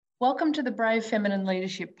Welcome to the Brave Feminine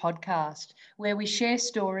Leadership Podcast, where we share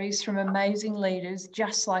stories from amazing leaders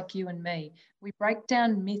just like you and me. We break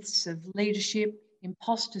down myths of leadership,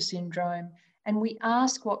 imposter syndrome, and we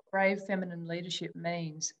ask what brave feminine leadership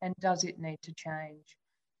means and does it need to change.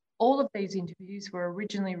 All of these interviews were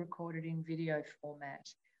originally recorded in video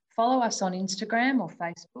format. Follow us on Instagram or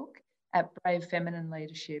Facebook at Brave Feminine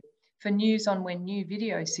Leadership for news on when new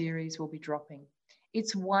video series will be dropping.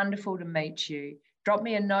 It's wonderful to meet you. Drop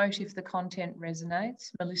me a note if the content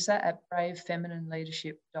resonates. Melissa at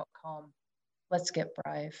bravefeminine.leadership.com. Let's get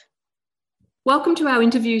brave. Welcome to our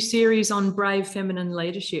interview series on brave feminine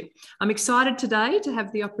leadership. I'm excited today to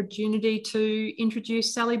have the opportunity to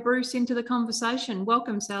introduce Sally Bruce into the conversation.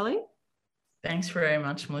 Welcome, Sally. Thanks very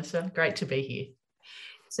much, Melissa. Great to be here.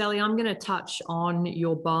 Sally, I'm going to touch on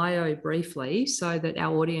your bio briefly so that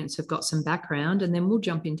our audience have got some background, and then we'll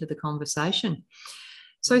jump into the conversation.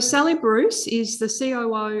 So Sally Bruce is the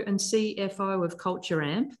COO and CFO of Culture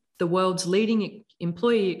Amp, the world's leading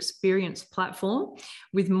employee experience platform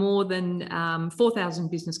with more than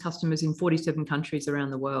 4,000 business customers in 47 countries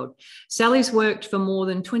around the world. Sally's worked for more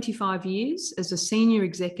than 25 years as a senior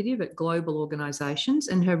executive at global organisations,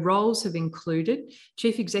 and her roles have included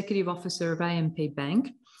Chief Executive Officer of AMP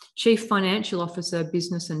Bank, Chief Financial Officer,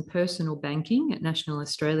 Business and Personal Banking at National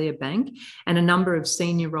Australia Bank, and a number of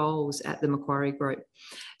senior roles at the Macquarie Group.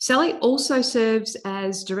 Sally also serves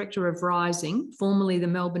as Director of Rising, formerly the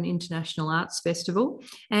Melbourne International Arts Festival,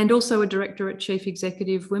 and also a Director at Chief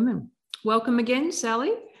Executive Women. Welcome again,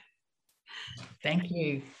 Sally. Thank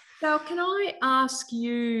you. So can I ask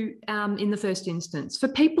you in the first instance, for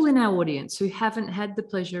people in our audience who haven't had the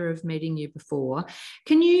pleasure of meeting you before,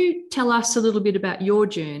 can you tell us a little bit about your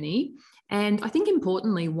journey and I think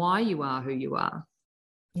importantly, why you are who you are?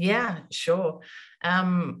 Yeah, sure.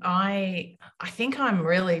 I think I'm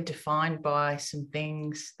really defined by some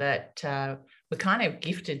things that were kind of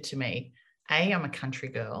gifted to me. I'm a country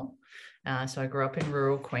girl. So I grew up in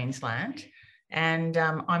rural Queensland, and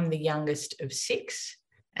I'm the youngest of six.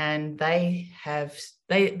 And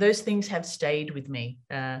those things have stayed with me.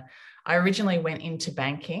 I originally went into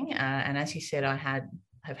banking, and as you said, I have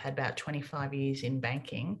had about 25 years in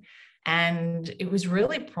banking, and it was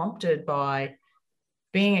really prompted by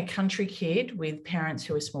being a country kid with parents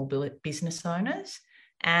who are small business owners,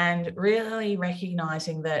 and really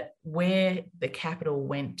recognizing that where the capital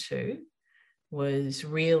went to was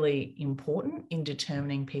really important in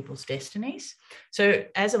determining people's destinies. So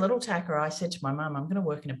as a little tacker, I said to my mum, I'm going to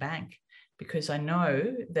work in a bank because I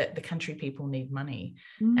know that the country people need money.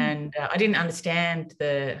 And I didn't understand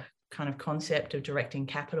the kind of concept of directing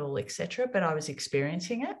capital, etc., but I was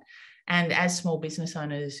experiencing it. And as small business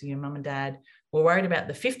owners, mum and dad were worried about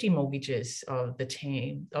the 50 mortgages of the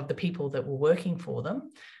team, of the people that were working for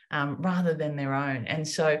them, rather than their own. And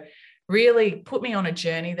so really put me on a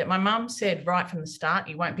journey that my mum said right from the start,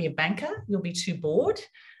 you won't be a banker, you'll be too bored.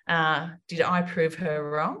 Did I prove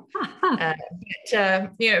her wrong?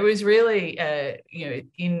 It was really,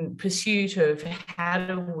 in pursuit of how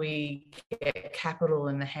do we get capital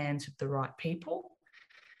in the hands of the right people.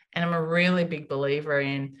 And I'm a really big believer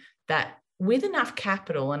in that with enough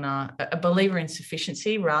capital, and a believer in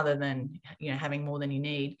sufficiency rather than having more than you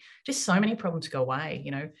need, just so many problems go away.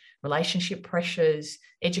 Relationship pressures,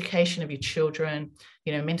 education of your children,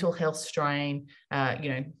 mental health strain,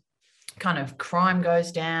 kind of crime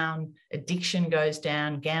goes down, addiction goes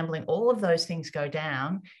down, gambling, all of those things go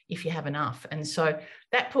down if you have enough. And so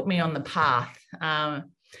that put me on the path.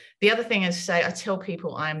 The other thing is, I tell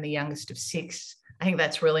people I'm the youngest of six. I think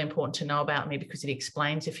that's really important to know about me because it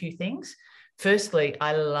explains a few things. Firstly,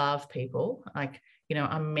 I love people.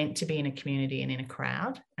 I'm meant to be in a community and in a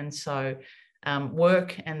crowd. And so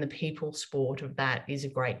work and the people sport of that is a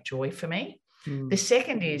great joy for me. The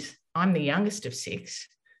second is I'm the youngest of six.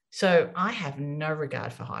 So I have no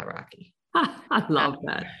regard for hierarchy. I love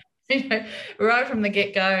that. Right from the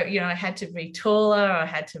get-go, I had to be taller, I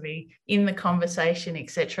had to be in the conversation,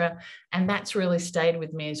 etc. And that's really stayed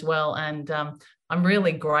with me as well. And I'm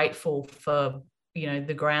really grateful for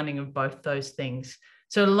the grounding of both those things.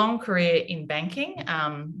 So a long career in banking,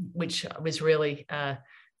 which was really I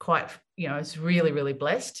was really, really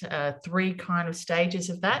blessed. Three kind of stages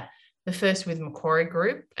of that. The first with Macquarie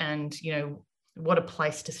Group, and what a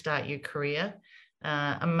place to start your career.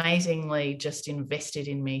 Amazingly just invested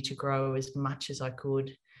in me to grow as much as I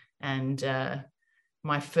could. And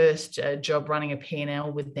my first job running a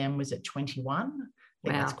P&L with them was at 21. I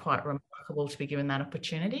think that's quite remarkable to be given that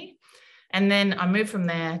opportunity. And then I moved from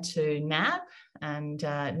there to NAB, and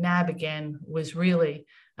NAB again was really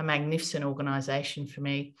a magnificent organisation for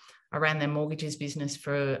me. I ran their mortgages business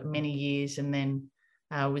for many years, and then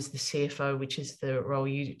was the CFO, which is the role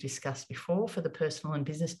you discussed before for the personal and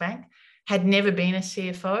business bank. Had never been a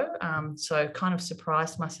CFO, so kind of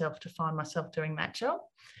surprised myself to find myself doing that job.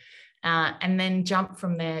 And then jumped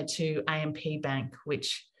from there to AMP Bank,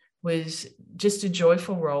 which was just a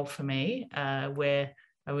joyful role for me, where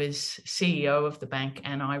I was CEO of the bank,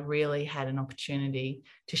 and I really had an opportunity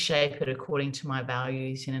to shape it according to my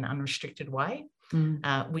values in an unrestricted way,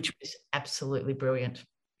 which was absolutely brilliant.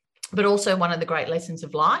 But also one of the great lessons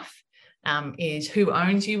of life is who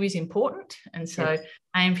owns you is important. And so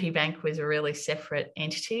AMP Bank was a really separate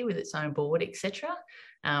entity with its own board, etc.,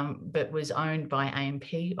 but was owned by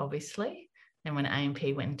AMP, obviously. And when AMP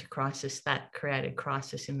went into crisis, that created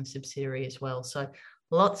crisis in the subsidiary as well. So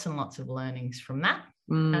lots and lots of learnings from that.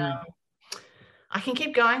 I can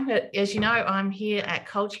keep going, but as you know, I'm here at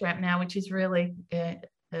Culture Amp now, which is really, a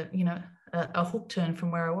hook turn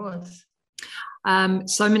from where I was.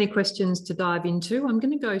 So many questions to dive into. I'm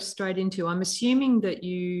going to go straight into, I'm assuming that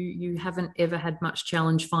you haven't ever had much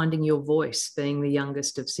challenge finding your voice, being the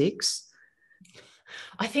youngest of 6.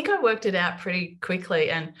 I think I worked it out pretty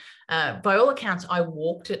quickly. And by all accounts, I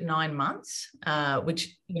walked at 9 months,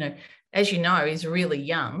 which, as you know, is really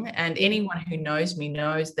young. And anyone who knows me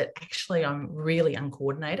knows that actually I'm really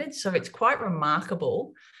uncoordinated. So it's quite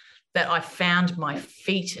remarkable that I found my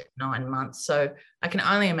feet at 9 months. So I can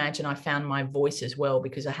only imagine I found my voice as well,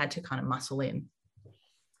 because I had to kind of muscle in.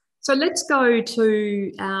 So let's go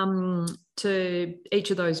to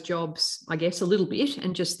each of those jobs, I guess, a little bit,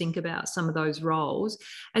 and just think about some of those roles.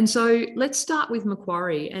 And so let's start with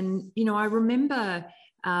Macquarie. And, I remember,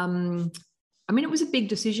 it was a big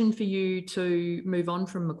decision for you to move on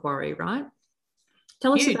from Macquarie, right?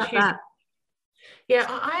 Tell us about that.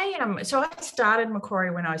 Yeah, so I started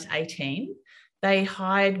Macquarie when I was 18. They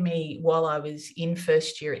hired me while I was in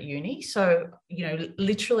first year at uni. So,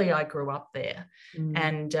 literally I grew up there.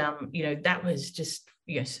 And, that was just,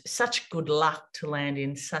 such good luck to land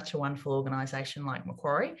in such a wonderful organisation like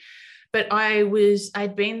Macquarie. But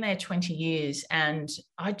I'd been there 20 years, and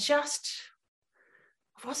I just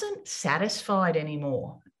wasn't satisfied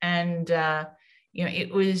anymore. And,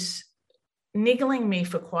 it was niggling me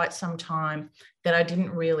for quite some time that I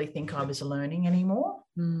didn't really think I was learning anymore.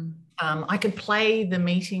 I could play the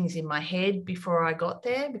meetings in my head before I got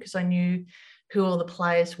there, because I knew who all the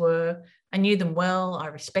players were. I knew them well, I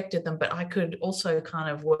respected them, but I could also kind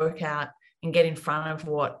of work out and get in front of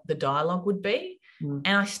what the dialogue would be. And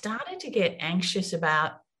I started to get anxious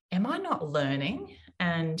about, am I not learning?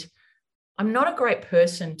 And I'm not a great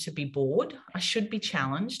person to be bored. I should be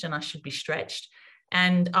challenged and I should be stretched.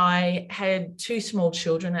 And I had 2 small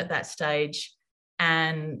children at that stage.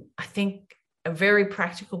 And I think a very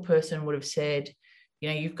practical person would have said,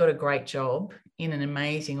 you've got a great job in an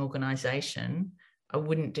amazing organisation. I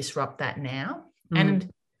wouldn't disrupt that now. And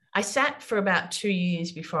I sat for about 2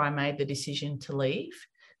 years before I made the decision to leave.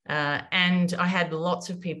 And I had lots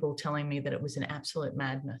of people telling me that it was an absolute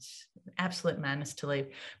madness to leave.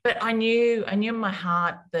 But I knew in my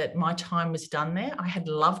heart that my time was done there. I had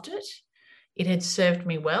loved it. It had served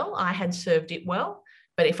me well. I had served it well.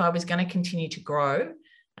 But if I was going to continue to grow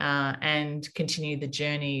and continue the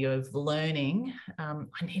journey of learning,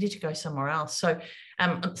 I needed to go somewhere else. So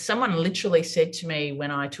someone literally said to me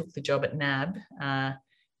when I took the job at NAB,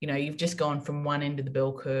 you've just gone from one end of the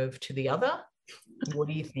bell curve to the other. What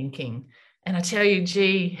are you thinking? And I tell you,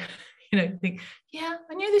 I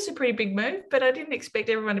knew this was a pretty big move, but I didn't expect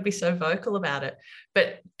everyone to be so vocal about it.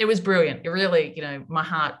 But it was brilliant. It really, my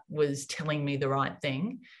heart was telling me the right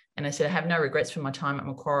thing. And I said, I have no regrets for my time at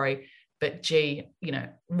Macquarie, but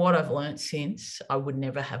what I've learned since, I would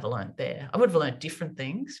never have learned there. I would have learned different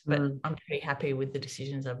things, but I'm pretty happy with the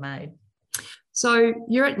decisions I've made. So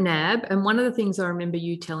you're at NAB, and one of the things I remember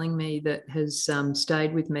you telling me that has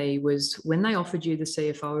stayed with me was when they offered you the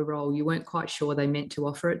CFO role, you weren't quite sure they meant to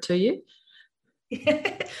offer it to you.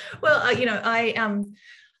 Well,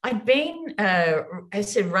 I'd been, as I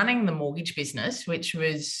said, running the mortgage business, which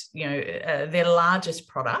was, their largest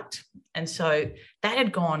product. And so that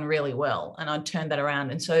had gone really well, and I'd turned that around.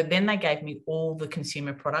 And so then they gave me all the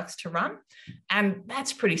consumer products to run. And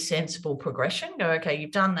that's pretty sensible progression. Go, okay,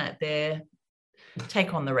 you've done that there,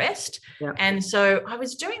 take on the rest. Yeah. And so I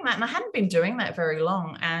was doing that, and I hadn't been doing that very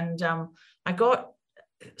long. And I got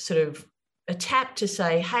sort of a tap to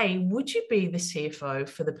say, hey, would you be the CFO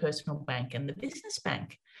for the personal bank and the business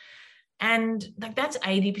bank? And that's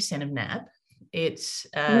 80% of NAB. It's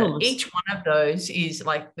each one of those is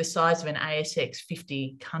like the size of an ASX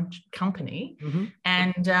 50 company.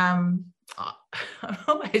 And I've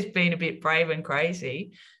always been a bit brave and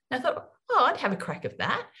crazy. And I thought, I'd have a crack at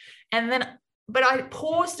that. And then, but I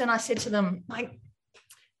paused and I said to them,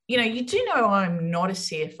 you do know I'm not a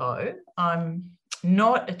CFO. I'm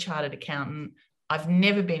not a chartered accountant. I've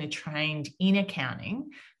never been trained in accounting.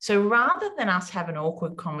 So rather than us have an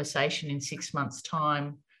awkward conversation in 6 months'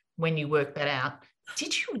 time when you work that out,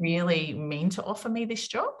 did you really mean to offer me this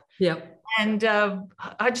job? Yeah. And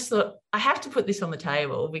I just thought, I have to put this on the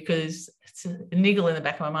table because it's a niggle in the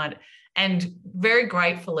back of my mind. And very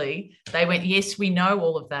gratefully, they went, yes, we know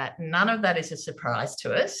all of that. None of that is a surprise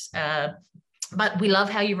to us. But we love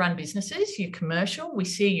how you run businesses. You're commercial. We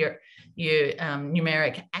see your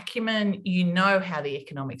numeric acumen. You know how the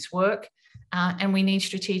economics work. And we need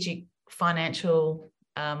strategic financial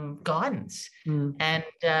guidance. And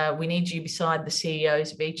we need you beside the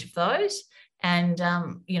CEOs of each of those. And,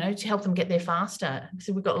 to help them get there faster.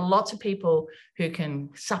 So we've got lots of people who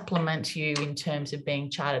can supplement you in terms of being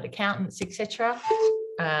chartered accountants, etc.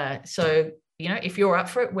 So, if you're up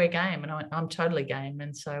for it, we're game. And I'm totally game.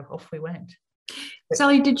 And so off we went.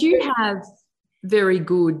 Sally, did you have very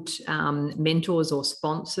good mentors or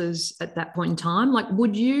sponsors at that point in time? Like,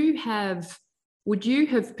 would you have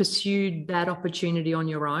pursued that opportunity on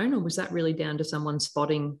your own, or was that really down to someone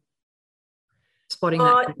spotting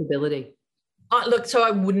that capability? Look, so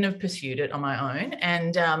I wouldn't have pursued it on my own,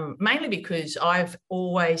 and mainly because I've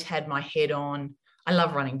always had my head on. I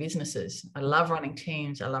love running businesses. I love running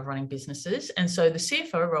teams. I love running businesses. And so the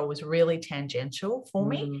CFO role was really tangential for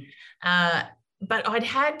me. But I'd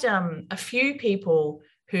had a few people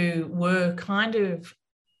who were kind of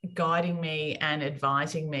guiding me and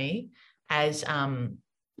advising me as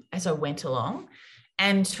I went along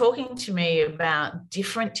and talking to me about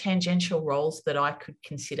different tangential roles that I could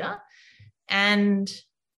consider. And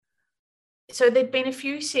so there'd been a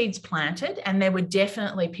few seeds planted, and there were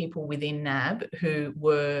definitely people within NAB who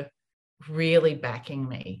were really backing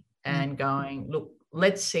me and going, look,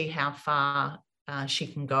 let's see how far she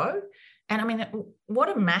can go. And I mean, what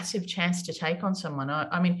a massive chance to take on someone.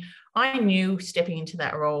 I knew stepping into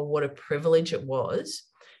that role what a privilege it was,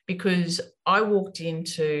 because I walked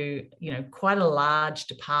into, quite a large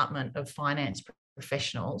department of finance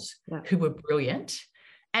professionals who were brilliant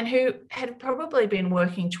and who had probably been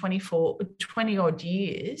working 20 odd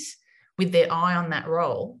years with their eye on that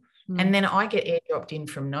role. And then I get airdropped in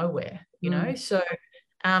from nowhere, So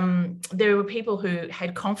there were people who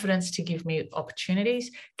had confidence to give me opportunities.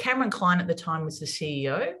 Cameron Klein at the time was the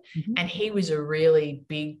CEO, and he was a really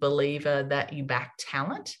big believer that you back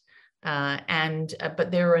talent. But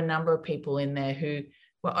there were a number of people in there who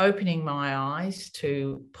were opening my eyes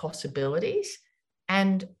to possibilities.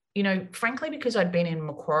 And, frankly, because I'd been in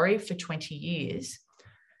Macquarie for 20 years,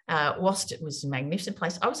 whilst it was a magnificent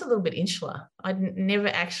place, I was a little bit insular. I'd never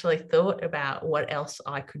actually thought about what else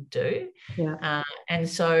I could do. And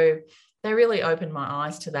so they really opened my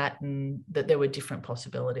eyes to that, and that there were different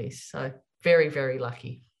possibilities. So very, very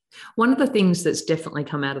lucky. One of the things that's definitely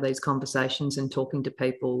come out of these conversations and talking to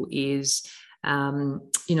people is, some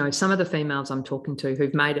of the females I'm talking to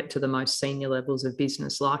who've made it to the most senior levels of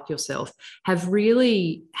business, like yourself, have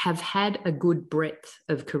had a good breadth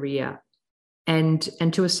of career. And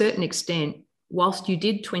to a certain extent, whilst you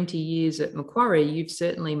did 20 years at Macquarie, you've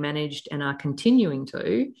certainly managed and are continuing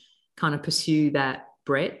to kind of pursue that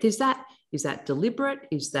breadth. Is that deliberate?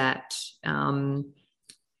 Is that,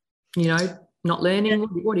 not learning?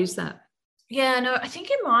 What is that? Yeah, no, I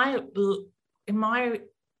think in my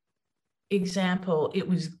example, it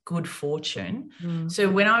was good fortune. So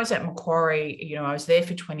when I was at Macquarie, I was there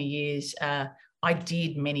for 20 years. I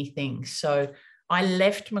did many things. So I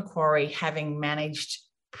left Macquarie having managed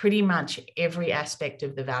pretty much every aspect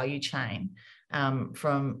of the value chain,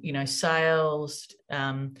 from, sales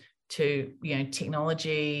to,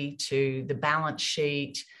 technology to the balance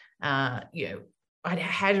sheet. I'd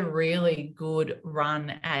had a really good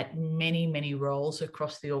run at many, many roles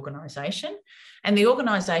across the organisation. And the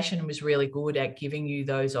organisation was really good at giving you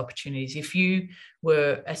those opportunities. If you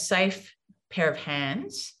were a safe pair of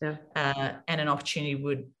hands and an opportunity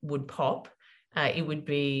would pop, it would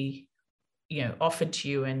be, offered to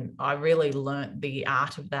you. And I really learnt the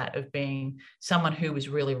art of that, of being someone who was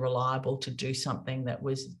really reliable to do something that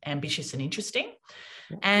was ambitious and interesting.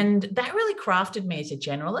 And that really crafted me as a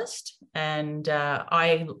generalist. And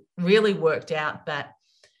I really worked out that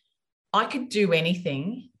I could do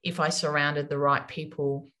anything if I surrounded the right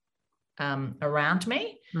people around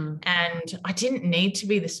me. And I didn't need to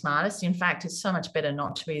be the smartest. In fact, it's so much better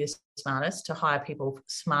not to be the smartest, to hire people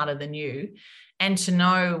smarter than you, and to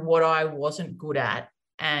know what I wasn't good at,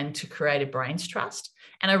 and to create a brains trust.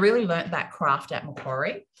 And I really learnt that craft at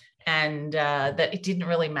Macquarie. And that it didn't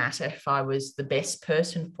really matter if I was the best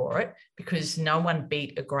person for it, because no one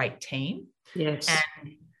beat a great team. Yes.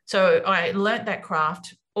 And so I learnt that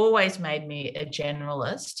craft always made me a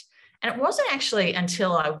generalist. And it wasn't actually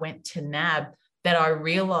until I went to NAB that I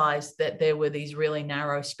realized that there were these really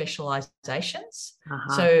narrow specializations.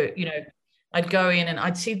 So, I'd go in and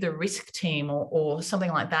I'd see the risk team or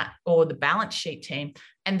something like that, or the balance sheet team,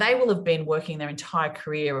 and they will have been working their entire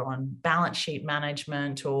career on balance sheet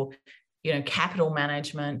management or, capital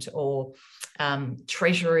management or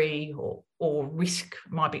treasury or risk,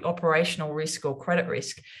 might be operational risk or credit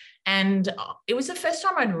risk. And it was the first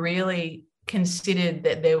time I'd really considered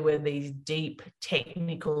that there were these deep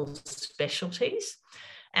technical specialties.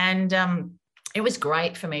 And it was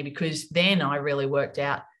great for me, because then I really worked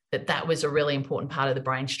out that was a really important part of the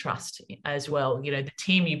Brains Trust as well. The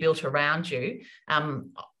team you built around you.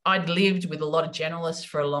 I'd lived with a lot of generalists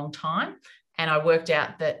for a long time, and I worked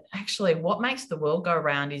out that actually what makes the world go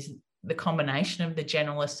around is the combination of the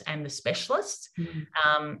generalists and the specialists.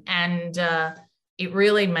 It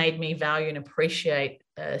really made me value and appreciate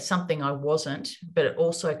something I wasn't, but it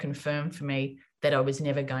also confirmed for me that I was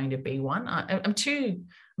never going to be one. I'm too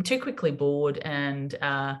quickly bored, and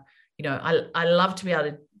I love to be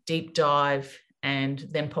able to deep dive and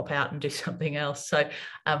then pop out and do something else. So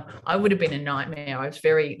I would have been a nightmare. I was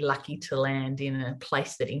very lucky to land in a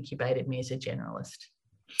place that incubated me as a generalist.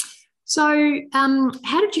 So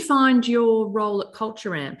how did you find your role at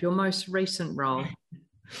Culture Amp, your most recent role?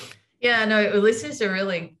 Yeah, no, well, this is a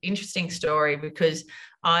really interesting story, because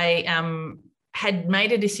I had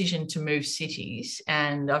made a decision to move cities,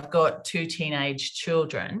 and I've got 2 teenage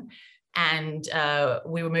children, and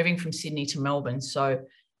we were moving from Sydney to Melbourne. So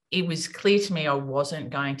it was clear to me I wasn't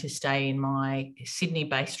going to stay in my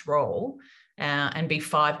Sydney-based role and be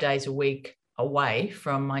 5 days a week away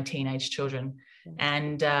from my teenage children.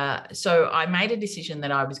 And so I made a decision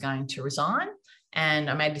that I was going to resign, and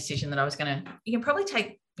I made a decision that I was going to, you can probably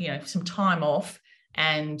take, some time off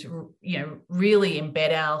and, really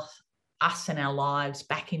embed us and our lives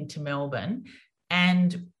back into Melbourne.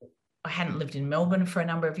 And I hadn't lived in Melbourne for a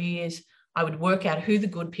number of years. I would work out who the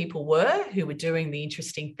good people were who were doing the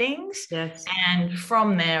interesting things. Yes. And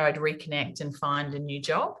from there, I'd reconnect and find a new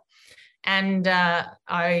job. And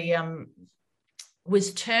I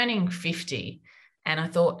was turning 50, and I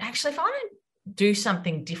thought, actually, if I don't do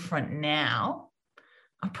something different now,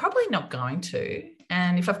 I'm probably not going to.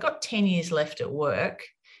 And if I've got 10 years left at work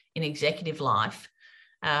in executive life,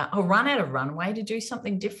 I'll run out of runway to do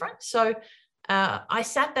something different. So I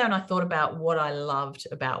sat there and I thought about what I loved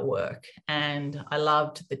about work, and I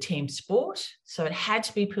loved the team sport. So it had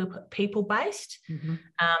to be people-based.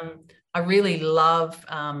 I really love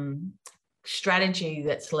strategy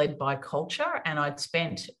that's led by culture, and I'd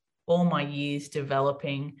spent all my years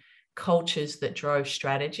developing cultures that drove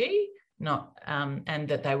strategy, and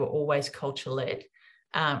that they were always culture-led.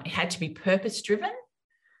 It had to be purpose-driven.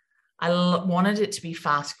 I wanted it to be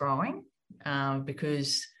fast-growing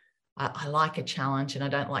because I like a challenge, and I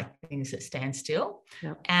don't like things that stand still.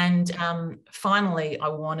 Yep. And finally, I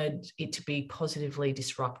wanted it to be positively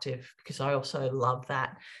disruptive, because I also love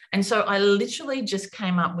that. And so I literally just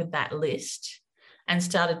came up with that list and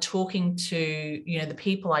started talking to, the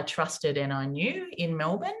people I trusted and I knew in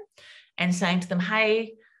Melbourne, and saying to them,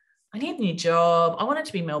 hey, I need a new job. I want it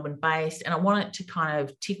to be Melbourne based, and I want it to kind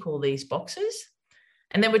of tick all these boxes.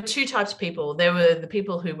 And there were 2 types of people. There were the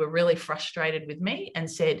people who were really frustrated with me and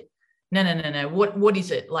said, no. What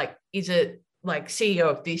is it? Like, is it like CEO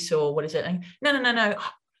of this, or what is it? And no.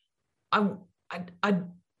 I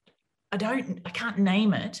can't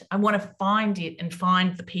name it. I want to find it and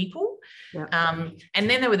find the people. Yeah. And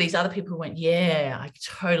then there were these other people who went, yeah, I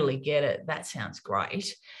totally get it. That sounds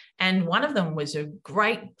great. And one of them was a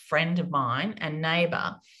great friend of mine and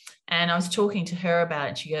neighbor. And I was talking to her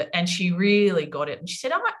about it, and she really got it. And she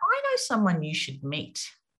said, I know someone you should meet.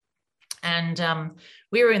 And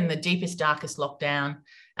we were in the deepest, darkest lockdown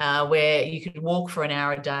where you could walk for an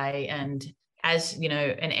hour a day. And as, an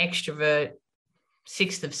extrovert,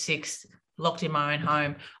 6th of 6, locked in my own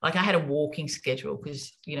home, like I had a walking schedule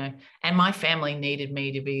because, and my family needed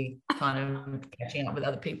me to be kind of catching up with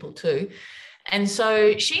other people too. And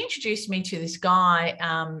so she introduced me to this guy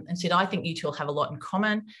and said, I think you two will have a lot in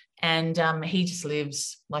common. And he just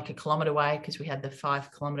lives like a kilometre away, because we had the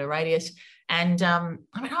 5-kilometre radius. And I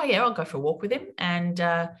went, oh, yeah, I'll go for a walk with him. And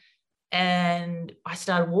I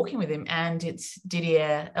started walking with him. And it's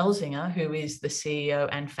Didier Elzinga, who is the CEO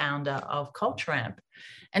and founder of Culture Amp.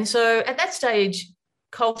 And so at that stage,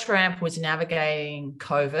 Culture Amp was navigating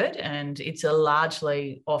COVID, and it's a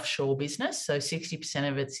largely offshore business. So 60%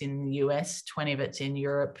 of it's in the US, 20 of it's in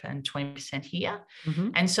Europe, and 20% here. Mm-hmm.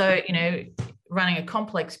 And so, running a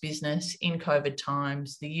complex business in COVID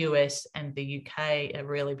times. The US and the UK are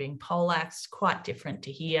really being poleaxed, quite different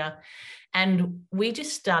to here. And we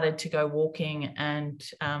just started to go walking and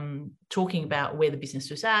talking about where the business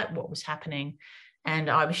was at, what was happening. And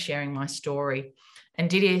I was sharing my story. And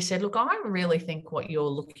Didier said, look, I really think what you're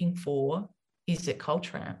looking for is at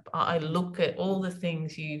Culture Amp. I look at all the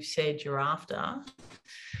things you said you're after.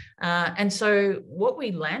 And so what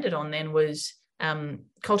we landed on then was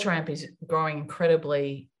Culture Amp is growing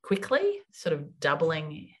incredibly quickly, sort of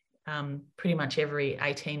doubling pretty much every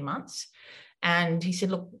 18 months. And he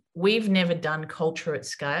said, look, we've never done culture at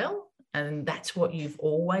scale, and that's what you've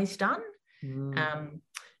always done.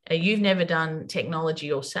 You've never done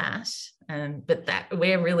technology or SaaS, but that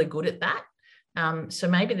we're really good at that. So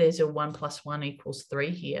maybe there's a 1 + 1 = 3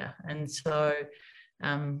 here. And so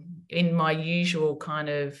in my usual kind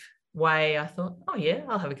of way, I thought, oh yeah,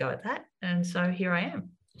 I'll have a go at that. And so here I am.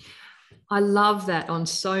 I love that on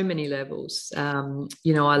so many levels.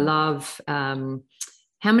 You know, I love,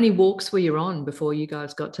 how many walks were you on before you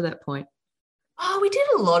guys got to that point? Oh, we did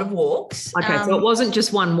a lot of walks. Okay, so it wasn't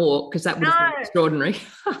just one walk, because that would have been extraordinary.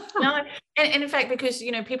 No, and in fact, because,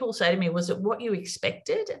 you know, people say to me, was it what you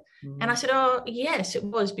expected? And I said, oh, yes, it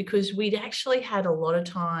was, because we'd actually had a lot of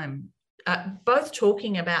time both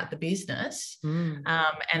talking about the business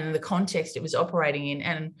and the context it was operating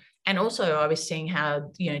in. And also I was seeing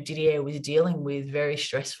how, you know, Didier was dealing with very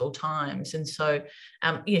stressful times. And so,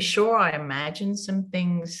 yeah, sure, I imagined some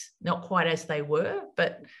things not quite as they were,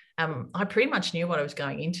 but I pretty much knew what I was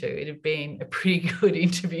going into. It had been a pretty good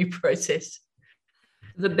interview process.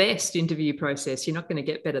 The best interview process. You're not going to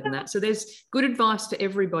get better than that. So there's good advice to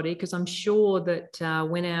everybody, because I'm sure that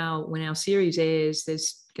when our series airs,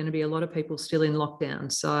 there's going to be a lot of people still in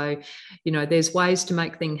lockdown. So, you know, there's ways to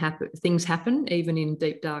make things happen, even in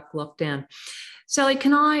deep, dark lockdown. Sally,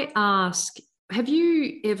 can I ask, have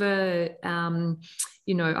you ever,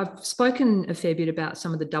 you know, I've spoken a fair bit about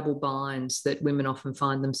some of the double binds that women often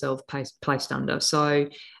find themselves placed under. So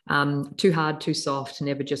too hard, too soft,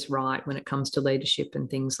 never just right when it comes to leadership and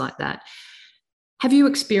things like that. Have you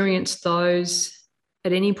experienced those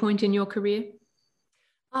at any point in your career?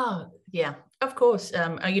 Oh, yeah, of course.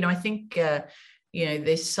 You know, I think, you know,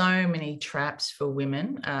 there's so many traps for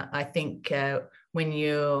women. I think when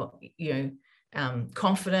you're, you know,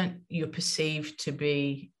 confident, you're perceived to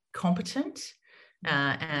be competent.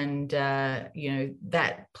 And, you know,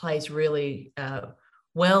 that plays really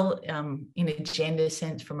well in a gender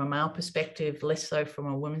sense from a male perspective, less so from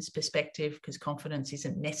a woman's perspective, because confidence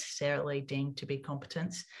isn't necessarily deemed to be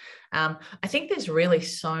competence. I think there's really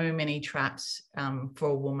so many traps for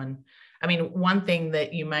a woman. I mean, one thing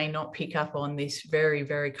that you may not pick up on this very,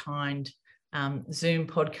 very kind Zoom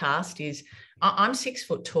podcast is I'm 6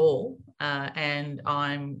 foot tall and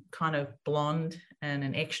I'm kind of blonde and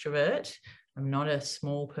an extrovert. I'm not a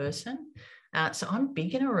small person. So I'm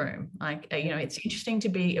big in a room. Like, you know, it's interesting to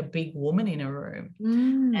be a big woman in a room.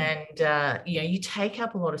 And, you know, you take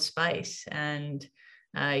up a lot of space and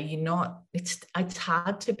you're not, it's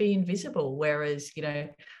hard to be invisible. Whereas, you know,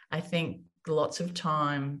 I think lots of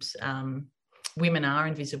times women are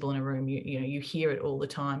invisible in a room. You know, you hear it all the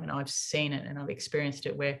time, and I've seen it and I've experienced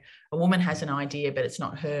it, where a woman has an idea, but it's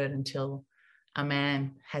not heard until a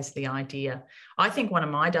man has the idea. I think one of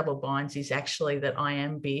my double binds is actually that I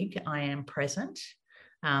am big, I am present.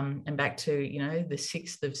 And back to, you know, the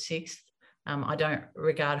 6th of 6th, I don't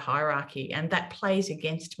regard hierarchy, and that plays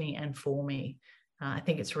against me and for me. I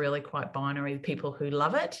think it's really quite binary, the people who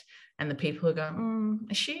love it and the people who go,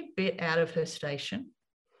 is she a bit out of her station?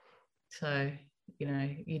 So, you know,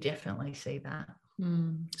 you definitely see that.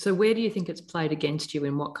 So where do you think it's played against you,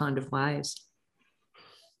 in what kind of ways?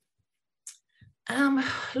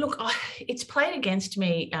 Look, it's played against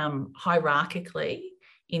me hierarchically,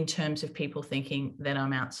 in terms of people thinking that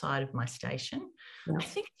I'm outside of my station. Yeah. I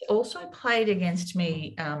think it's also played against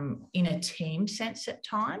me in a team sense at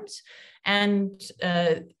times. And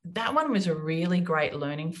that one was a really great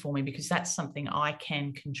learning for me, because that's something I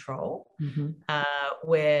can control,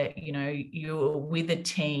 where, you know, you're with a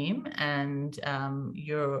team and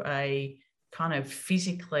you're a kind of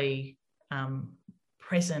physically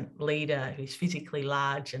present leader who's physically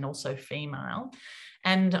large and also female.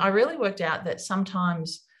 And I really worked out that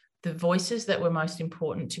sometimes the voices that were most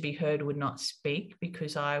important to be heard would not speak,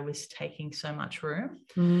 because I was taking so much room.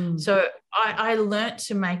 So I learnt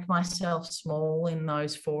to make myself small in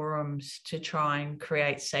those forums to try and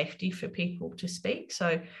create safety for people to speak.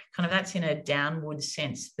 So kind of that's in a downward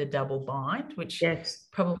sense, the double bind, which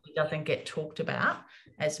probably doesn't get talked about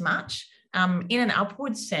as much. In an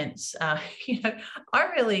upward sense, you know,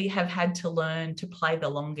 I really have had to learn to play the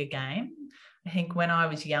longer game. I think when I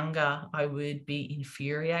was younger, I would be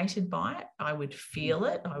infuriated by it. I would feel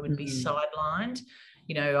it. I would be sidelined.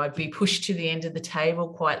 You know, I'd be pushed to the end of the table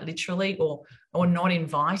quite literally, or not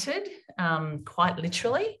invited, quite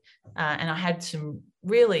literally. And I had some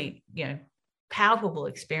really, you know, palpable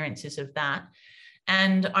experiences of that.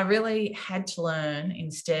 And I really had to learn,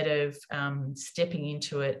 instead of stepping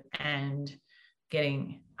into it and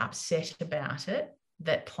getting upset about it,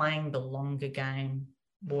 that playing the longer game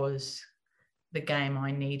was the game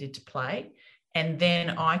I needed to play. And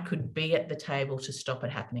then I could be at the table to stop it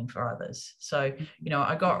happening for others. So, you know,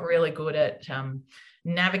 I got really good at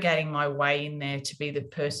navigating my way in there to be the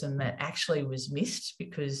person that actually was missed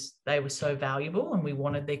because they were so valuable and we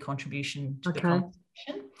wanted their contribution to the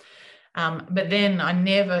conversation. But then I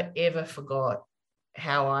never, ever forgot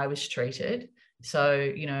how I was treated. So,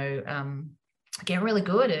 you know, get really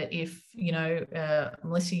good at, if, you know,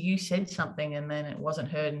 Melissa, you said something and then it wasn't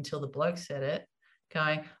heard until the bloke said it,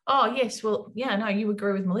 going, oh, yes, well, yeah, no, you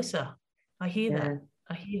agree with Melissa. I hear that.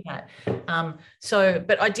 I hear that.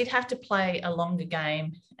 But I did have to play a longer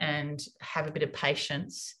game and have a bit of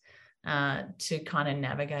patience to kind of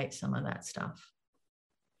navigate some of that stuff.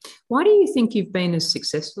 Why do you think you've been as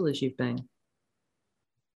successful as you've been?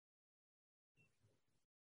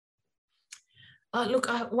 Look,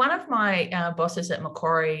 one of my bosses at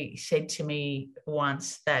Macquarie said to me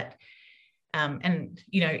once that, and,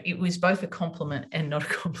 you know, it was both a compliment and not a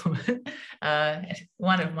compliment.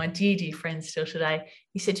 One of my dear, dear friends still today,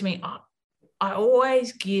 he said to me, I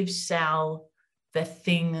always give Sal the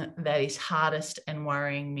thing that is hardest and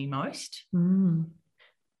worrying me most.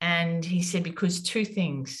 And he said, because two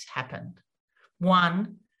things happen.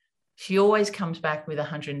 One, she always comes back with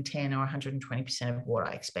 110 or 120% of what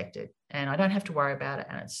I expected, and I don't have to worry about it,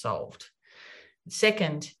 and it's solved.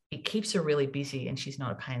 Second, it keeps her really busy and she's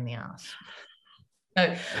not a pain in the ass.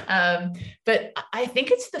 So, but I think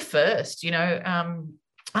it's the first, you know,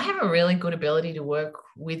 I have a really good ability to work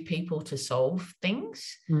with people to solve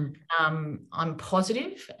things. I'm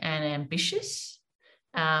positive and ambitious,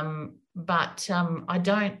 but I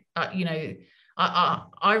don't, you know,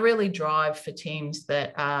 I really drive for teams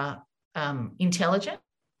that are intelligent,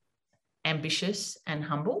 ambitious, and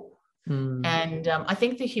humble. And I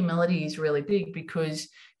think the humility is really big because,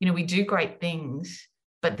 you know, we do great things,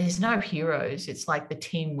 but there's no heroes. It's like the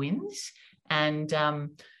team wins. And,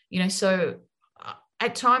 you know, so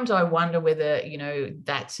at times I wonder whether, you know,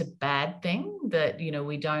 that's a bad thing, that, you know,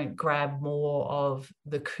 we don't grab more of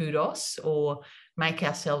the kudos or make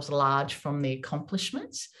ourselves large from the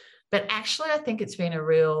accomplishments. But actually, I think it's been a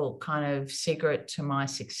real kind of secret to my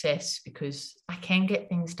success because I can get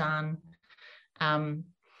things done.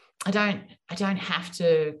 I don't have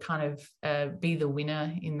to kind of be the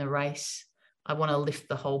winner in the race. I want to lift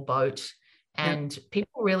the whole boat, and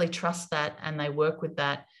people really trust that, and they work with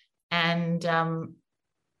that. And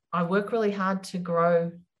I work really hard to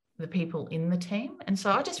grow the people in the team. And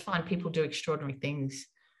so I just find people do extraordinary things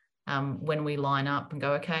when we line up and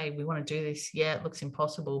go, okay, we want to do this. Yeah, it looks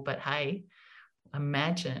impossible, but hey,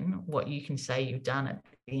 imagine what you can say you've done at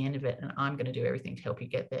the end of it, and I'm going to do everything to help you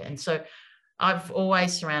get there. And so I've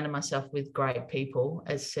always surrounded myself with great people.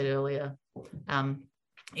 As said earlier,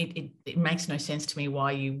 it makes no sense to me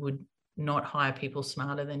why you would not hire people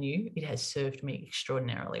smarter than you. It has served me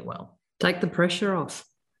extraordinarily well. Take the pressure off.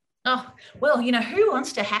 Oh, well, you know, who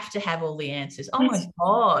wants to have all the answers? Oh, my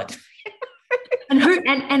God.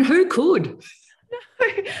 And who could? No,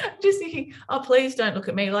 I'm just thinking, oh, please don't look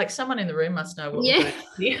at me. Like, someone in the room must know what we're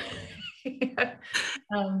doing here.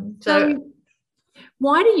 So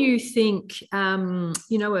why do you think,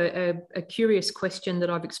 you know, a curious question that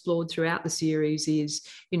I've explored throughout the series is,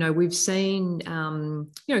 you know, we've seen,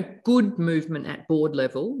 you know, good movement at board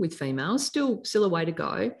level with females, still a way to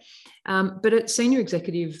go. But at senior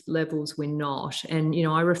executive levels, we're not. And, you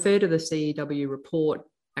know, I refer to the CEW report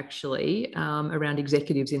actually around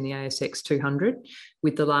executives in the ASX 200,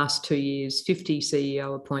 with the last 2 years, 50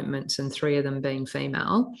 CEO appointments and 3 of them being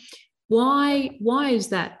female. Why is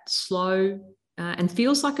that slow and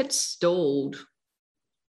feels like it's stalled?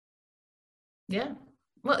 Yeah,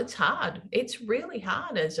 well, it's hard. It's really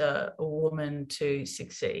hard as a woman to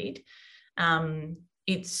succeed.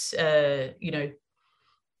 It's, you know,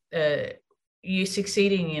 you're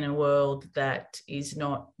succeeding in a world that is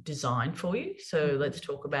not designed for you. So let's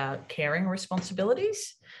talk about caring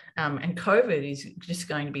responsibilities. And COVID is just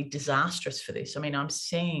going to be disastrous for this. I mean, I'm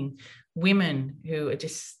seeing women who are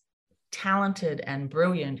just talented and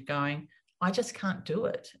brilliant going, I just can't do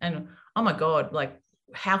it. And oh my God, like,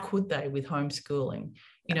 how could they with homeschooling?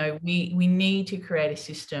 You know, we need to create a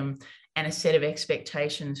system and a set of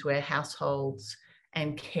expectations where households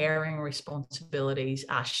and caring responsibilities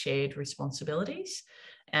are shared responsibilities.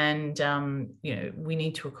 And, we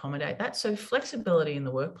need to accommodate that. So flexibility in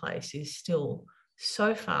the workplace is still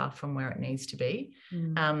so far from where it needs to be.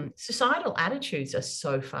 Societal attitudes are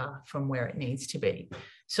so far from where it needs to be.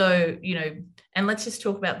 So, and let's just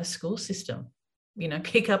talk about the school system,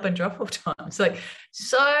 pick up and drop off times, like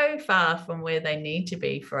so far from where they need to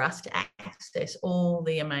be for us to access all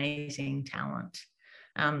the amazing talent.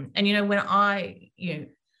 And, when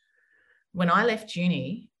I left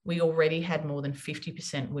uni, we already had more than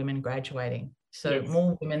 50% women graduating. So yes.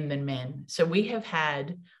 More women than men. So we have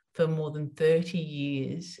had for more than 30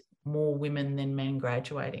 years, more women than men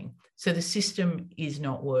graduating. So the system is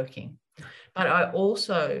not working. But I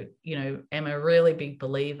also, am a really big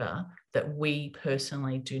believer that we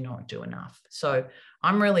personally do not do enough. So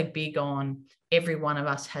I'm really big on every one of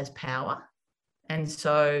us has power. And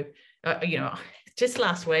so, just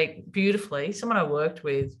last week, beautifully, someone I worked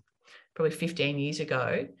with probably 15 years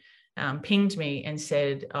ago pinged me and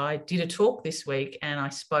said, I did a talk this week and I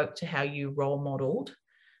spoke to how you role modeled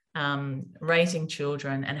raising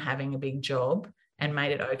children and having a big job and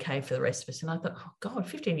made it okay for the rest of us. And I thought, oh God,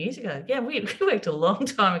 15 years ago. Yeah, we worked a long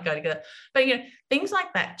time ago together. But, things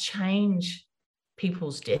like that change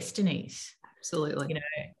people's destinies. Absolutely.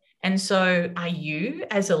 And so are you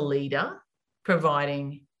as a leader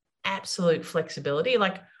providing absolute flexibility?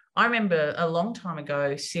 Like I remember a long time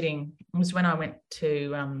ago it was when I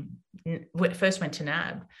first went to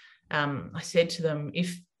NAB. I said to them,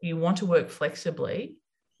 if you want to work flexibly,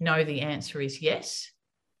 no, the answer is yes.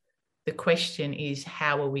 The question is,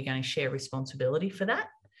 how are we going to share responsibility for that?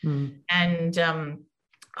 And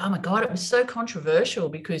oh my God, it was so controversial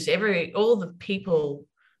because all the people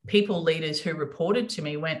leaders who reported to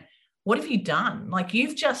me went, what have you done? Like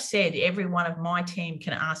you've just said every one of my team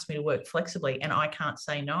can ask me to work flexibly and I can't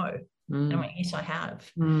say no. And I went, yes, I have.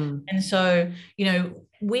 And so,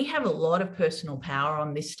 we have a lot of personal power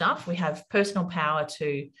on this stuff. We have personal power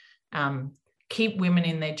to keep women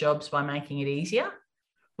in their jobs by making it easier.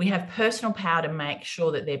 We have personal power to make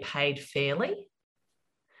sure that they're paid fairly.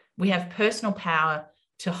 We have personal power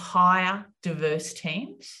to hire diverse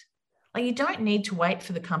teams. Like you don't need to wait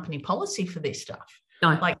for the company policy for this stuff.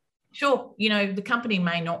 No. Like, sure, the company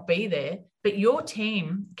may not be there, but your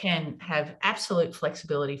team can have absolute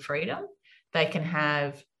flexibility, freedom. They can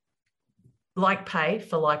have like pay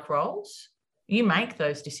for like roles. You make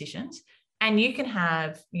those decisions and you can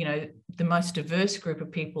have, the most diverse group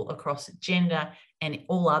of people across gender and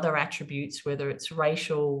all other attributes, whether it's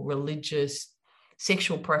racial, religious,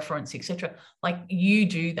 sexual preference, etc. Like you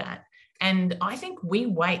do that. And I think we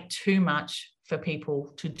wait too much for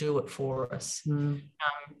people to do it for us. And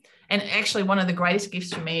actually one of the greatest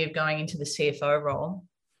gifts for me of going into the CFO role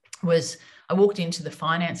was I walked into the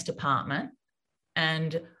finance department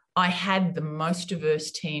and I had the most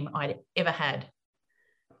diverse team I'd ever had.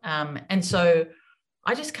 And so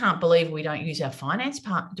I just can't believe we don't use our finance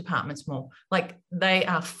departments more. Like they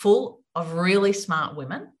are full of really smart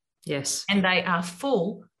women. Yes. And they are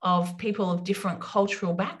full of people of different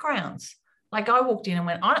cultural backgrounds. Like I walked in and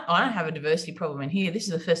went, I don't have a diversity problem in here. This is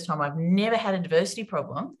the first time I've never had a diversity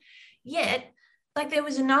problem. Yet, like there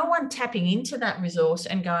was no one tapping into that resource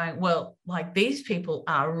and going, well, like these people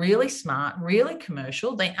are really smart, really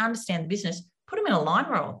commercial. They understand the business. Put them in a line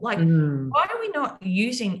role. Like, why are we not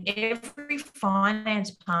using every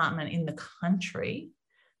finance department in the country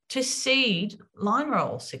to seed line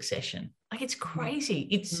role succession? Like it's crazy.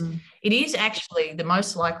 It is actually the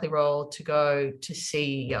most likely role to go to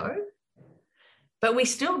CEO, but we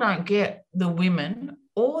still don't get the women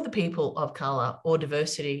or the people of colour or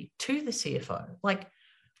diversity to the CFO. Like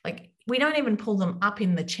we don't even pull them up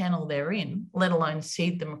in the channel they're in, let alone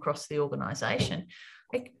seed them across the organisation.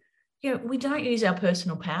 Like, we don't use our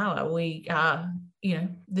personal power. We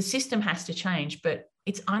the system has to change, but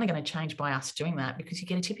it's only going to change by us doing that because you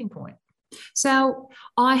get a tipping point. So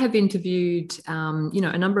I have interviewed,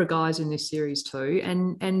 a number of guys in this series too,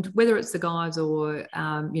 and whether it's the guys or,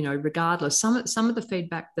 regardless, some of the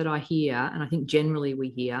feedback that I hear, and I think generally we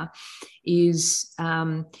hear, is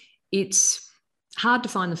it's hard to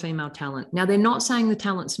find the female talent. Now, they're not saying the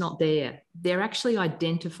talent's not there. They're actually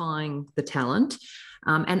identifying the talent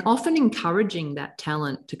and often encouraging that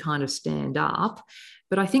talent to kind of stand up.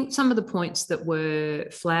 But I think some of the points that were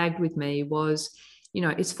flagged with me was,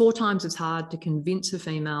 it's 4 times as hard to convince a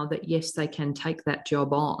female that, yes, they can take that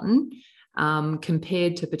job on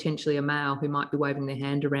compared to potentially a male who might be waving their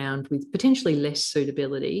hand around with potentially less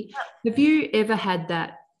suitability. Have you ever had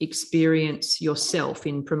that experience yourself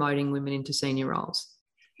in promoting women into senior roles?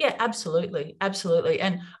 Yeah, absolutely. Absolutely.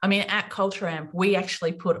 And I mean, at Culture Amp, we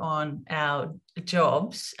actually put on our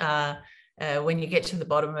jobs when you get to the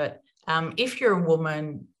bottom of it. If you're a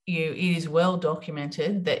woman, it is well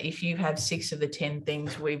documented that if you have 6 of the 10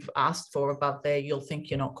 things we've asked for above there, you'll think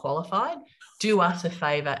you're not qualified. Do us a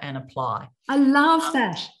favor and apply. I love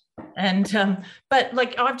that. And but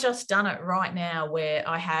like I've just done it right now where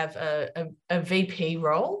I have a VP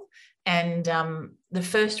role, and the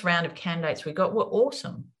first round of candidates we got were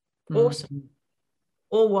awesome,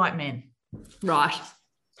 all white men. Right.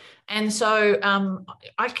 And so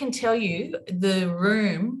I can tell you the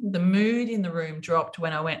mood in the room dropped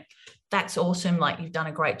when I went, that's awesome, like you've done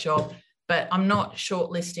a great job, but I'm not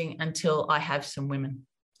shortlisting until I have some women.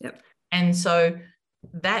 Yep. And so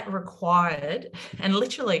that required, and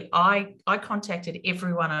literally I contacted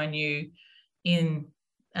everyone I knew in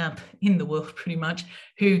the world pretty much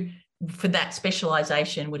who for that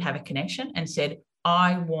specialization would have a connection, and said,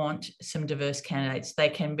 I want some diverse candidates. They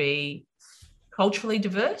can be culturally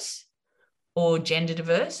diverse or gender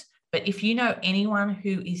diverse, but if you know anyone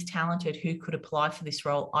who is talented who could apply for this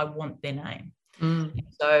role, I want their name.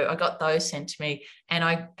 So I got those sent to me, and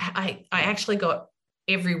I actually got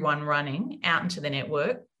everyone running out into the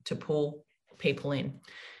network to pull people in.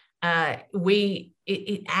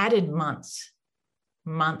 It added months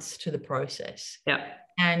to the process. Yeah.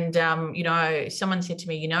 And, someone said to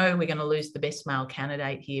me, we're going to lose the best male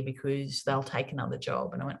candidate here because they'll take another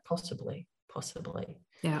job. And I went, possibly.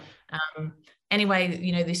 Yeah.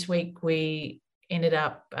 Anyway, this week we ended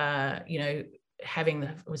up, having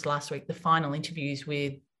last week, the final interviews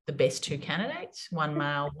with the best 2 candidates, one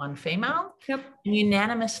male, one female. Yep. And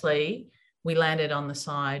unanimously, we landed on the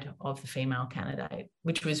side of the female candidate,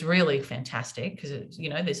 which was really fantastic because,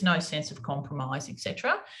 there's no sense of compromise,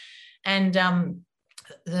 etc. And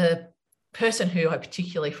the person who I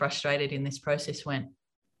particularly frustrated in this process went,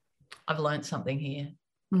 I've learned something here.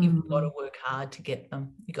 You've got to work hard to get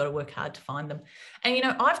them. You've got to work hard to find them. And,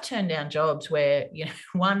 I've turned down jobs where,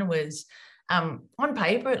 one was on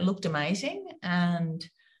paper, it looked amazing. And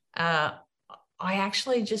I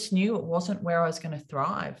actually just knew it wasn't where I was going to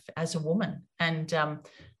thrive as a woman. And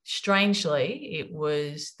strangely, it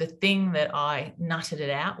was the thing that I nutted it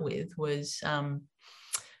out with was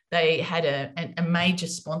they had a major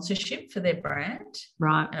sponsorship for their brand.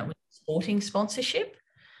 Right. And it was a sporting sponsorship,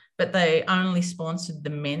 but they only sponsored the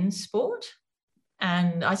men's sport.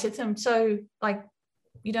 And I said to them, so like,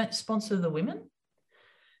 you don't sponsor the women?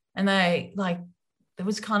 And it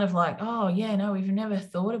was kind of like, oh yeah, no, we've never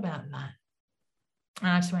thought about that. And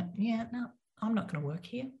I just went, yeah, no, I'm not going to work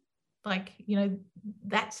here.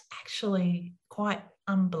 That's actually quite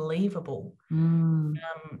unbelievable.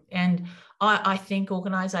 And I think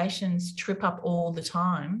organisations trip up all the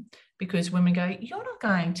time because women go, you're not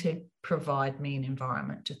going to provide me an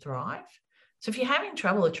environment to thrive. So if you're having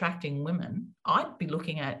trouble attracting women, I'd be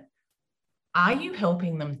looking at, are you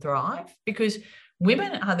helping them thrive? Because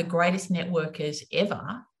women are the greatest networkers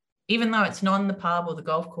ever, even though it's not in the pub or the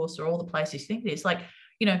golf course or all the places you think it is.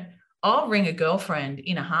 I'll ring a girlfriend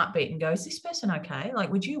in a heartbeat and go, is this person okay?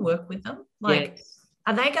 Would you work with them? Yes.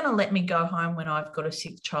 Are they going to let me go home when I've got a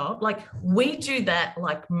sick child? We do that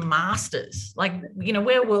like masters.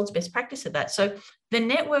 We're world's best practice at that. So the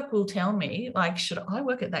network will tell me, should I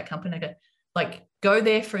work at that company? I go, go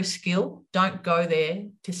there for a skill. Don't go there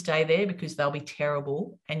to stay there because they'll be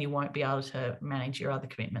terrible and you won't be able to manage your other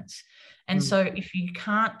commitments. And so if you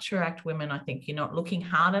can't attract women, I think you're not looking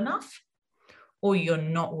hard enough, or you're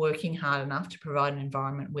not working hard enough to provide an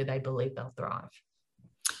environment where they believe they'll thrive.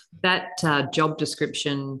 That job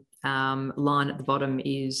description line at the bottom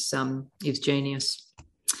is genius.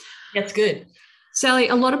 That's good. Sally,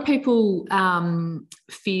 a lot of people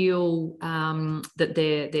feel that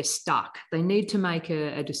they're stuck. They need to make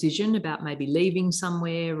a decision about maybe leaving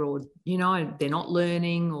somewhere, or they're not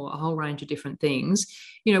learning, or a whole range of different things.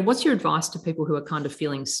 What's your advice to people who are kind of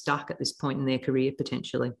feeling stuck at this point in their career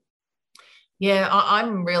potentially? Yeah,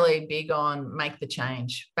 I'm really big on make the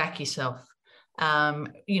change, back yourself. As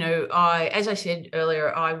I said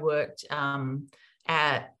earlier, I worked around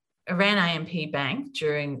AMP Bank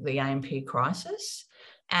during the AMP crisis.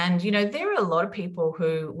 And, there are a lot of people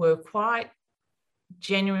who were quite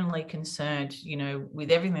genuinely concerned,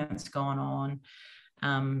 with everything that's gone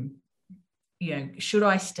on. Should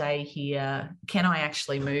I stay here? Can I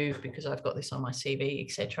actually move because I've got this on my CV,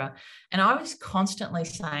 etc. And I was constantly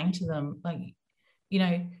saying to them,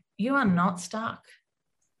 you are not stuck.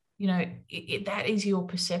 That is your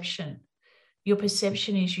perception. Your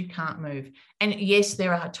perception is you can't move. And yes,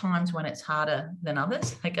 there are times when it's harder than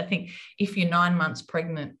others. I think if you're 9 months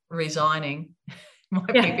pregnant, resigning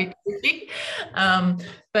might be a bit tricky.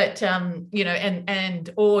 But, you know,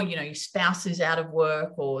 or, you know, your spouse is out of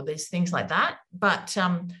work or there's things like that. But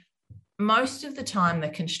most of the time, the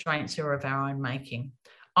constraints are of our own making.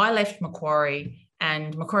 I left Macquarie,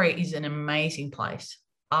 and Macquarie is an amazing place.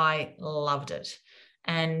 I loved it.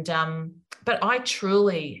 And, but I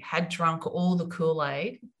truly had drunk all the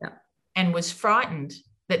Kool-Aid and was frightened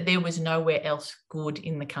that there was nowhere else good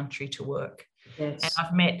in the country to work. Yes. And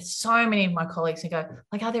I've met so many of my colleagues who go,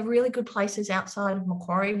 like, are there really good places outside of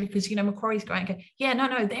Macquarie? Because, you know, Macquarie's great. Go, yeah,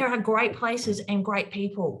 no, there are great places and great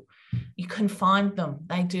people. You can find them.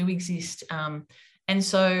 They do exist. And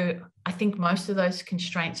so I think most of those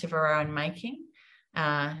constraints of our own making.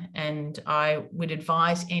 And I would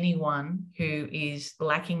advise anyone who is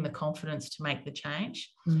lacking the confidence to make the change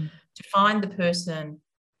to find the person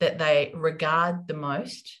that they regard the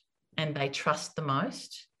most and they trust the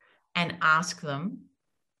most, and ask them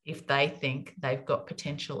if they think they've got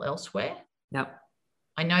potential elsewhere. Yep.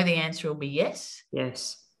 I know the answer will be yes.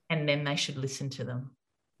 Yes. And then they should listen to them.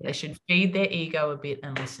 Yep. They should feed their ego a bit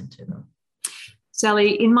and listen to them.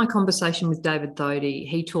 Sally, in my conversation with David Thodey,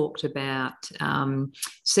 he talked about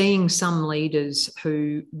seeing some leaders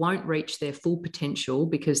who won't reach their full potential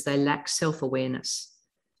because they lack self-awareness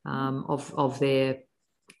of their,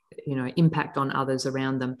 you know, impact on others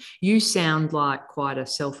around them. You sound like quite a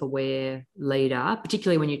self-aware leader,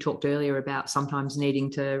 particularly when you talked earlier about sometimes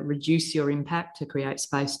needing to reduce your impact to create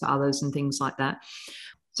space for others and things like that.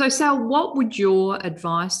 So, Sal, what would your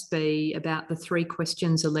advice be about the 3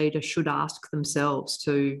 questions a leader should ask themselves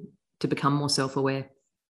to become more self-aware?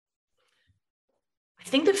 I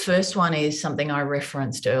think the first one is something I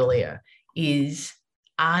referenced earlier, is,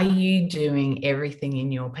 are you doing everything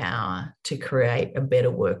in your power to create a better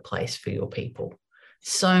workplace for your people?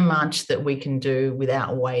 So much that we can do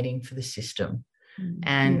without waiting for the system.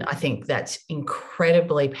 And I think that's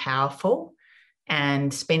incredibly powerful.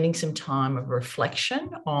 And spending some time of reflection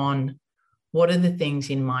on what are the things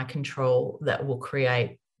in my control that will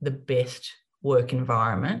create the best work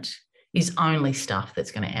environment is only stuff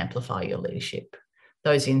that's going to amplify your leadership.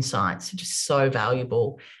 Those insights are just so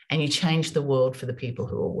valuable, and you change the world for the people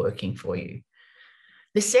who are working for you.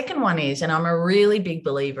 The second one is, and I'm a really big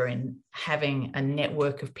believer in having a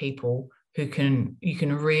network of people who you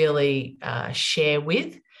can really share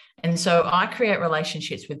with. And so I create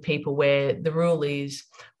relationships with people where the rule is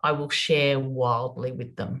I will share wildly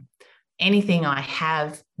with them. Anything I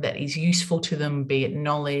have that is useful to them, be it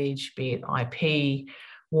knowledge, be it IP,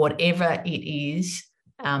 whatever it is,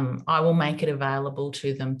 I will make it available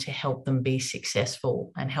to them to help them be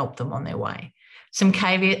successful and help them on their way. Some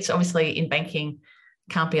caveats, obviously, in banking,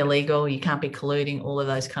 can't be illegal, you can't be colluding, all of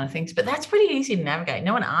those kind of things, but that's pretty easy to navigate.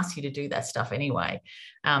 No one asks you to do that stuff anyway.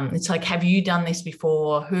 It's like, have you done this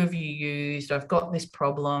before? Who have you used? I've got this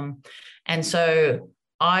problem. And so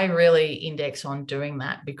I really index on doing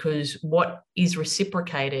that, because what is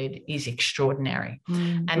reciprocated is extraordinary.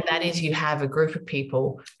 And that is, you have a group of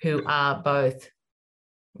people who are both,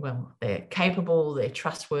 well, they're capable, they're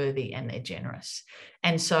trustworthy, and they're generous.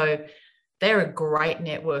 And so they're a great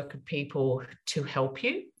network of people to help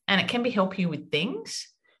you, and it can help you with things.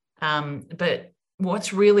 But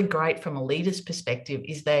what's really great from a leader's perspective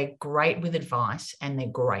is they're great with advice and they're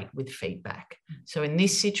great with feedback. So in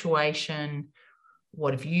this situation,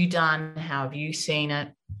 what have you done? How have you seen it?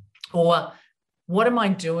 Or what am I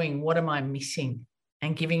doing? What am I missing?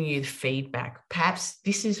 And giving you the feedback. Perhaps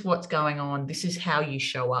this is what's going on. This is how you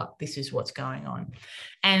show up. This is what's going on.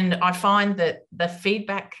 And I find that the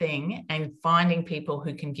feedback thing and finding people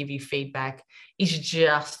who can give you feedback is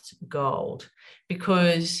just gold,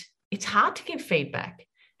 because it's hard to give feedback,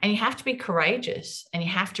 and you have to be courageous, and you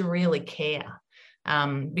have to really care,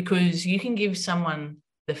 because you can give someone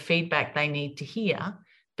the feedback they need to hear,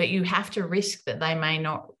 but you have to risk that they may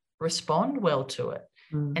not respond well to it.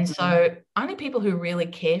 And so only people who really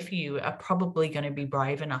care for you are probably going to be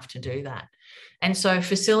brave enough to do that. And so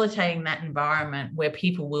facilitating that environment where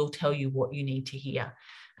people will tell you what you need to hear.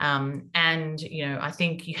 And, you know, I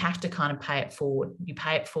think you have to kind of pay it forward. You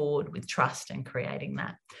pay it forward with trust and creating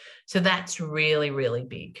that. So that's really, really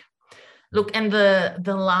big. Look, and the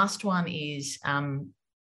last one is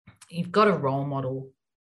you've got to role model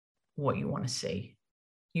what you want to see.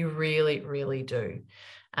 You really, really do.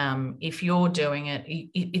 If you're doing it,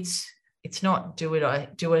 it's not do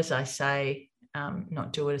as I say,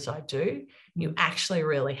 not do it as I do. You actually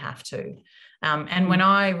really have to. And when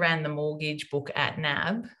I ran the mortgage book at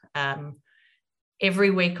NAB,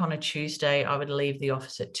 every week on a Tuesday, I would leave the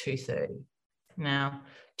office at 2:30. Now,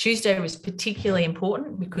 Tuesday was particularly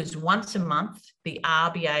important because once a month, the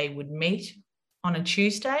RBA would meet on a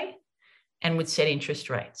Tuesday and would set interest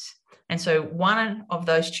rates. And so one of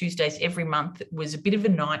those Tuesdays every month was a bit of a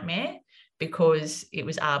nightmare because it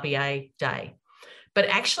was RBA day. But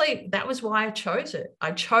actually, that was why I chose it.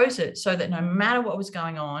 I chose it so that no matter what was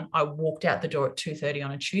going on, I walked out the door at 2:30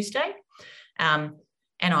 on a Tuesday, and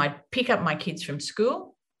I'd pick up my kids from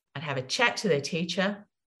school. I'd have a chat to their teacher.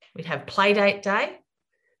 We'd have play date day.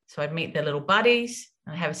 So I'd meet their little buddies.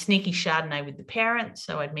 I'd have a sneaky Chardonnay with the parents.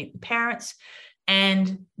 So I'd meet the parents.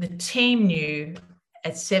 And the team knew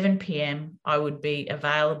at 7 p.m. I would be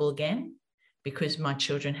available again because my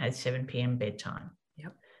children had 7 p.m. bedtime.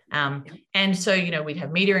 Yep. And so, we'd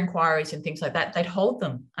have media inquiries and things like that. They'd hold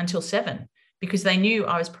them until 7 because they knew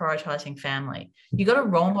I was prioritizing family. You got to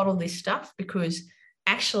role model this stuff because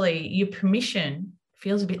actually your permission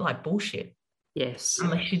feels a bit like bullshit. Yes.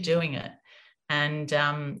 Unless you're doing it. And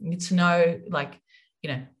it's no,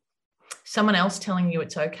 someone else telling you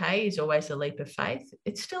it's okay is always a leap of faith.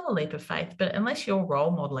 It's still a leap of faith, but unless you're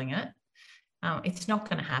role modeling it, it's not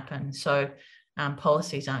going to happen. So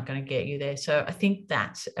policies aren't going to get you there. So I think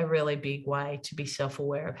that's a really big way to be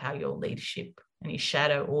self-aware of how your leadership and your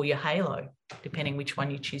shadow or your halo, depending which one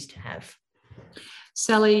you choose to have.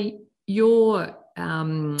 Sally, your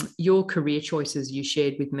career choices you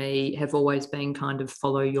shared with me have always been kind of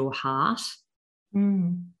follow your heart.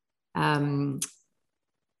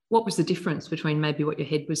 What was the difference between maybe what your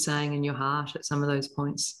head was saying and your heart at some of those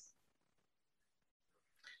points?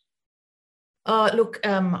 Look,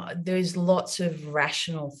 there's lots of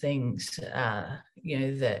rational things,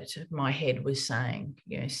 that my head was saying,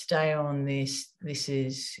 stay on this. This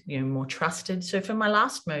is, more trusted. So for my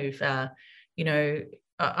last move,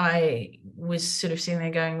 I was sort of sitting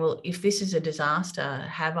there going, well, if this is a disaster,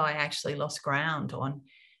 have I actually lost ground on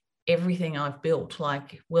everything I've built?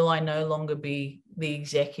 Like, will I no longer be the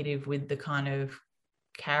executive with the kind of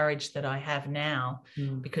carriage that I have now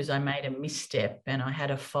because I made a misstep and I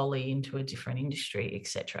had a folly into a different industry,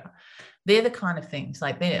 etc. They're the kind of things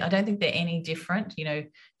like I don't think they're any different.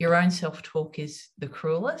 Your own self-talk is the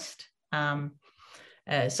cruelest.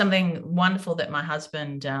 Something wonderful that my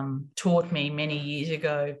husband taught me many years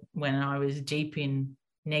ago when I was deep in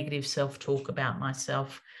negative self-talk about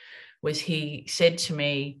myself was he said to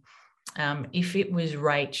me, if it was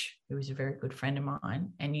Rach, who was a very good friend of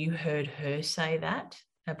mine, and you heard her say that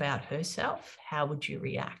about herself, how would you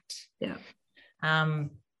react? Yeah. And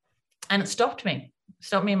it stopped me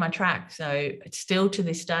in my tracks. So it's still to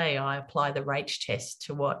this day, I apply the Rach test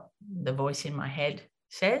to what the voice in my head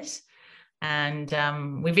says. And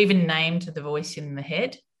we've even named the voice in the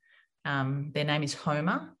head. Their name is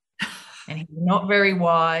Homer, and he's not very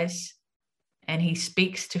wise, and he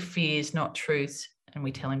speaks to fears, not truths, and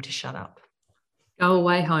we tell him to shut up. Go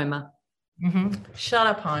away, Homer. Shut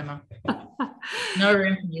up, Homer. No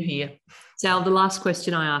room for you here. Sal, the last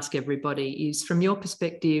question I ask everybody is, from your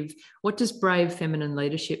perspective, what does brave feminine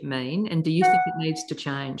leadership mean, and do you think it needs to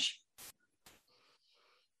change?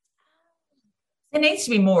 There needs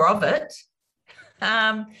to be more of it.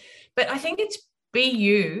 But I think it's be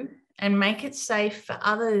you and make it safe for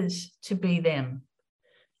others to be them.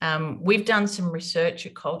 We've done some research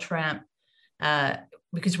at Culture Amp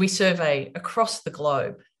because we survey across the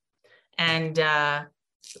globe, and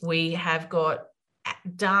we have got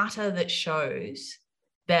data that shows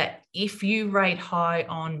that if you rate high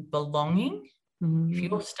on belonging, if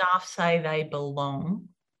your staff say they belong,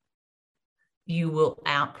 you will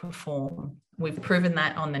outperform. We've proven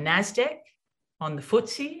that on the NASDAQ, on the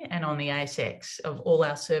FTSE, and on the ASX of all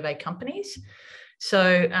our survey companies.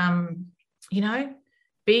 So,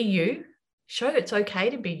 be you, show it's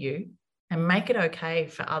okay to be you, and make it okay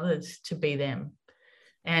for others to be them.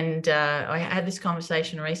 And I had this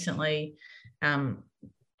conversation recently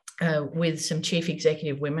with some chief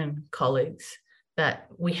executive women colleagues that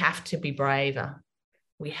we have to be braver.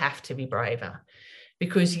 We have to be braver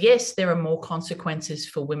because, yes, there are more consequences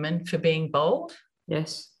for women for being bold.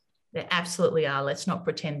 Yes. There absolutely are. Let's not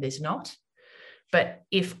pretend there's not. But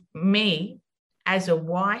if me, as a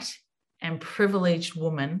white and privileged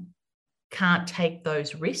woman, can't take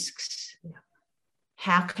those risks,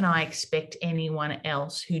 how can I expect anyone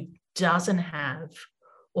else who doesn't have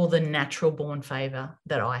all the natural born favor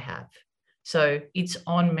that I have? So it's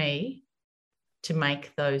on me to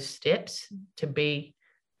make those steps, to be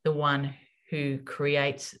the one who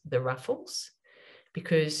creates the ruffles.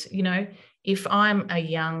 Because, if I'm a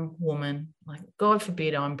young woman, like God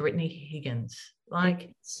forbid I'm Brittany Higgins,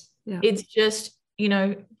 it's just,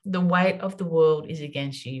 the weight of the world is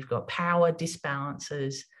against you. You've got power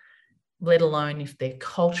disbalances, let alone if they're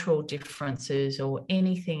cultural differences or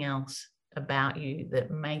anything else about you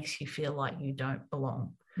that makes you feel like you don't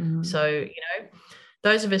belong. So,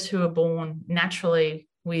 those of us who are born naturally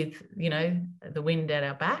with, the wind at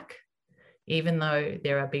our back, even though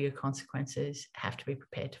there are bigger consequences, have to be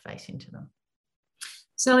prepared to face into them.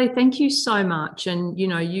 Sally, thank you so much. And,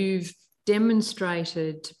 you've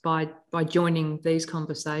demonstrated by joining these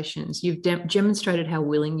conversations, you've demonstrated how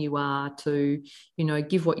willing you are to,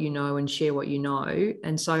 give what you know and share what you know.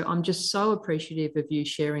 And so I'm just so appreciative of you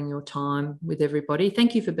sharing your time with everybody.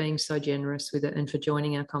 Thank you for being so generous with it and for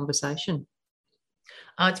joining our conversation.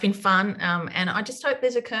 Oh, it's been fun. And I just hope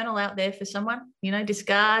there's a kernel out there for someone,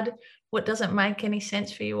 discard what doesn't make any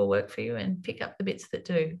sense for you or work for you and pick up the bits that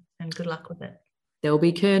do. And good luck with it. There'll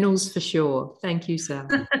be kernels for sure. Thank you, Sam.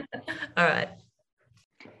 All right.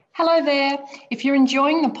 Hello there. If you're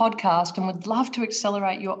enjoying the podcast and would love to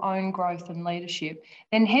accelerate your own growth and leadership,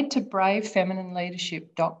 then head to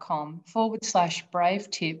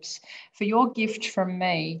bravefeminineleadership.com/brave tips for your gift from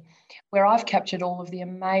me, where I've captured all of the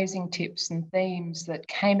amazing tips and themes that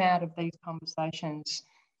came out of these conversations.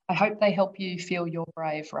 I hope they help you feel your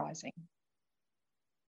brave rising.